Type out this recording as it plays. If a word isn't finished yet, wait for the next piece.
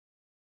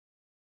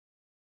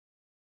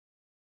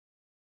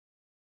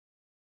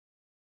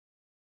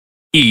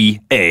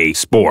EA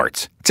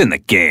Sports. It's in the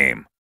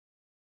game.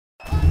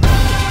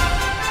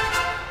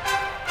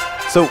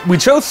 So we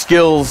chose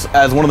skills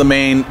as one of the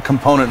main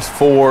components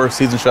for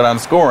Season Showdown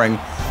scoring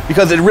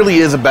because it really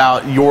is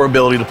about your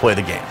ability to play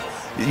the game.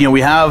 You know,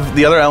 we have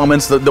the other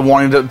elements, the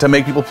wanting to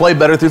make people play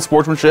better through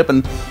sportsmanship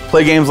and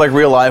play games like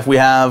real life. We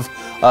have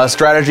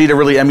strategy to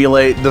really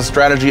emulate the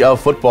strategy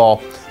of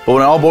football. But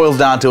when it all boils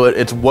down to it,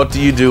 it's what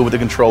do you do with the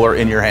controller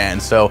in your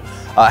hand. So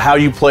how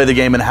you play the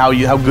game and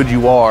how good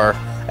you are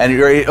and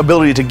your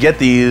ability to get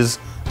these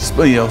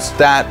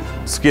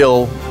stat,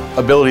 skill,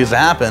 abilities to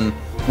happen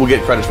will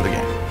get credits for the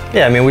game.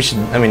 Yeah,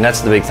 I mean,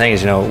 that's the big thing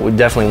is, we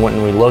definitely,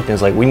 when we looked,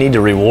 it's like we need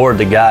to reward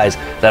the guys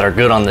that are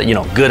good on the,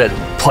 good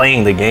at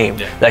playing the game,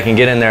 that can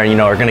get in there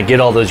and, are going to get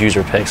all those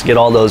user picks, get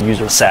all those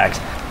user sacks.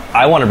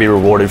 I want to be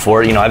rewarded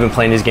for it. I've been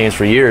playing these games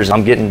for years.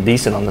 I'm getting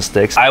decent on the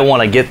sticks. I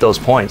want to get those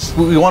points.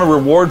 We want to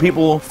reward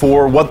people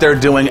for what they're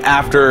doing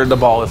after the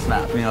ball is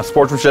snapped.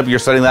 Sportsmanship, you're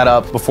setting that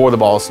up before the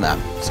ball is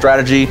snapped.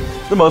 Strategy,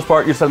 for the most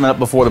part, you're setting that up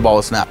before the ball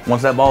is snapped.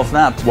 Once that ball is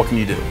snapped, what can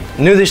you do?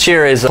 New this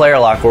year is player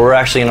lock, where we're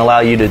actually going to allow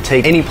you to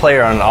take any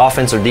player on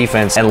offense or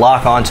defense and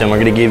lock onto him. We're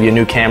going to give you a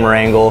new camera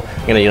angle.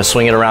 We're going to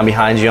swing it around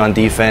behind you on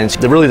defense.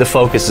 Really, the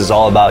focus is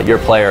all about your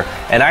player.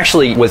 And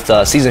actually, with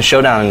Season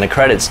Showdown and the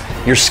credits,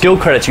 your skill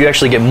credits, you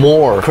actually get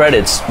more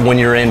credits when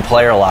you're in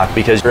player lock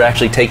because you're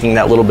actually taking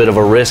that little bit of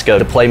a risk of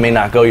the play may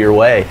not go your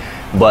way,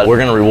 but we're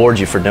going to reward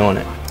you for doing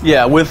it.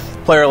 Yeah, with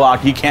player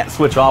lock, you can't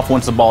switch off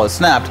once the ball is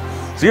snapped.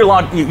 So you're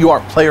locked, you are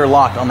player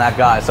locked on that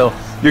guy. So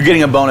you're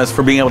getting a bonus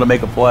for being able to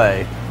make a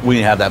play when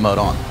you have that mode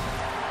on.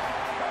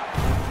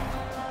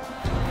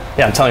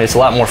 Yeah, I'm telling you, it's a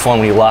lot more fun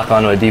when you lock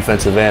onto a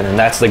defensive end, and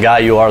that's the guy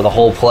you are the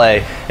whole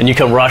play, and you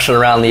come rushing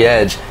around the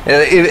edge.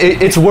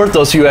 It's worth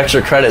those few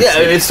extra credits. Yeah,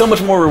 it's so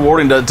much more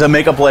rewarding to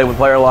make a play with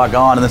player lock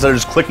on, and instead of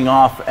just clicking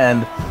off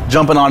and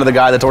jumping onto the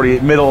guy that's already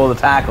middle of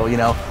the tackle.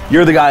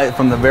 You're the guy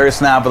from the very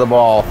snap of the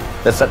ball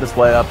that set this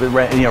play up,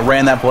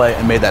 ran that play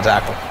and made that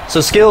tackle. So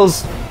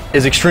skills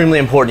is extremely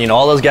important.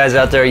 all those guys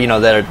out there,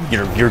 that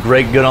are you're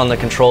great, good on the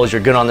controls,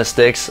 you're good on the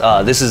sticks.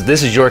 This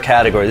is your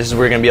category. This is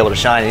where you're gonna be able to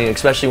shine,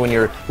 especially when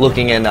you're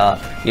looking in,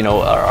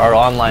 our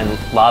online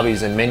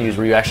lobbies and menus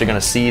where you're actually gonna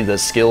see the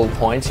skill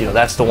points.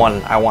 That's the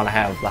one I want to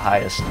have the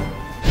highest.